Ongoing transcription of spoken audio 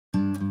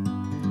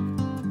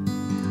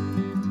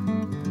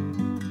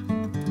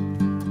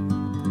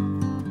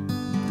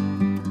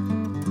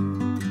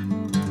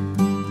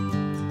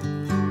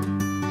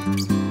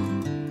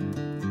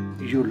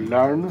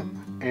learn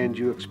and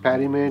you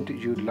experiment,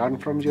 you learn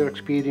from your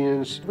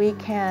experience. We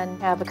can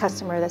have a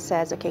customer that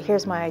says, okay,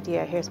 here's my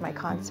idea, here's my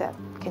concept,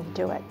 can you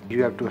do it?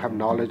 You have to have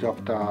knowledge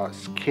of the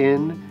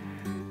skin,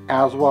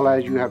 as well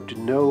as you have to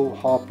know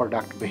how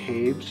product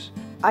behaves.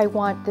 I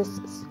want this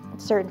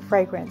certain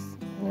fragrance,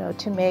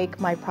 to make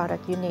my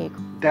product unique.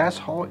 That's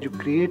how you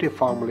create a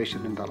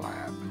formulation in the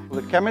lab.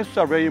 The chemists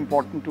are very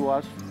important to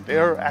us.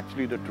 They're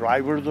actually the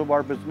drivers of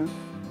our business.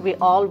 We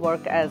all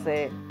work as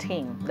a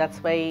team. That's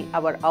why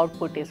our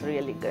output is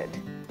really good.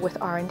 With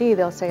R&D,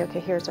 they'll say, okay,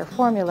 here's our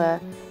formula,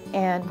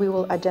 and we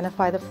will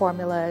identify the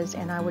formulas,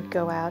 and I would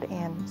go out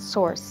and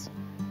source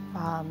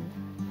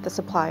the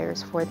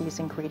suppliers for these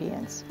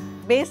ingredients.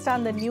 Based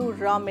on the new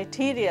raw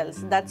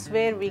materials, that's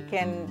where we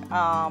can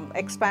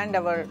expand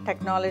our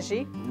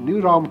technology. New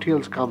raw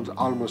materials comes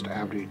almost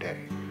every day.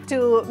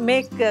 To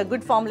make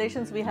good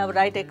formulations, we have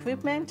right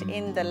equipment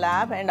in the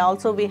lab, and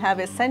also we have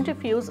a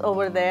centrifuge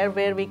over there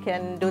where we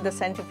can do the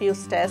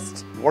centrifuge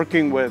test.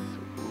 Working with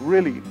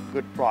really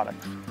good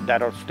products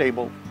that are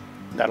stable,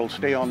 that'll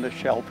stay on the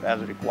shelf as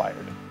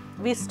required.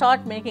 We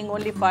start making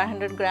only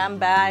 500-gram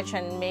batch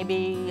and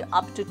maybe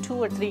up to 2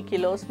 or 3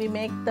 kilos. We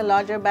make the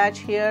larger batch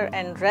here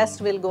and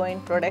rest will go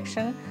in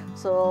production.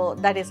 So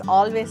that is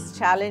always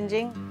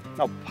challenging.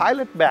 Now,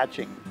 pilot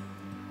batching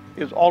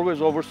is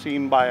always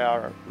overseen by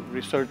our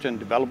research and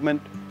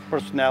development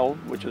personnel,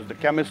 which is the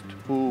chemist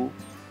who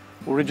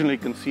originally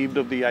conceived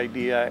of the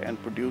idea and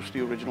produced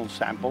the original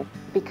sample.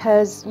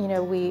 Because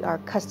we are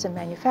custom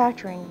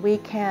manufacturing, we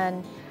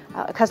can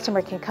a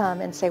customer can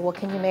come and say, well,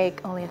 can you make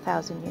only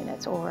 1,000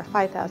 units or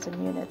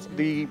 5,000 units?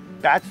 The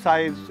batch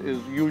size is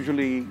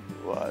usually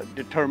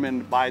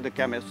determined by the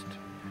chemist.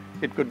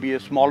 It could be a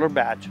smaller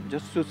batch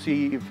just to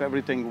see if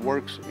everything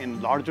works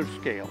in larger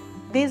scale.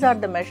 These are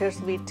the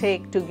measures we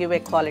take to give a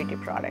quality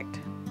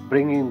product.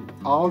 Bringing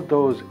all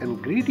those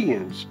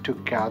ingredients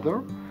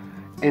together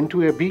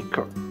into a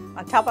beaker.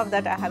 On top of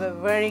that, I have a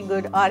very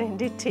good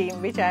R&D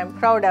team, which I am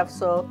proud of,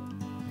 so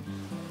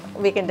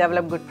we can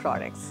develop good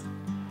products.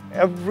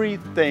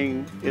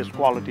 Everything is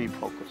quality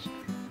focused.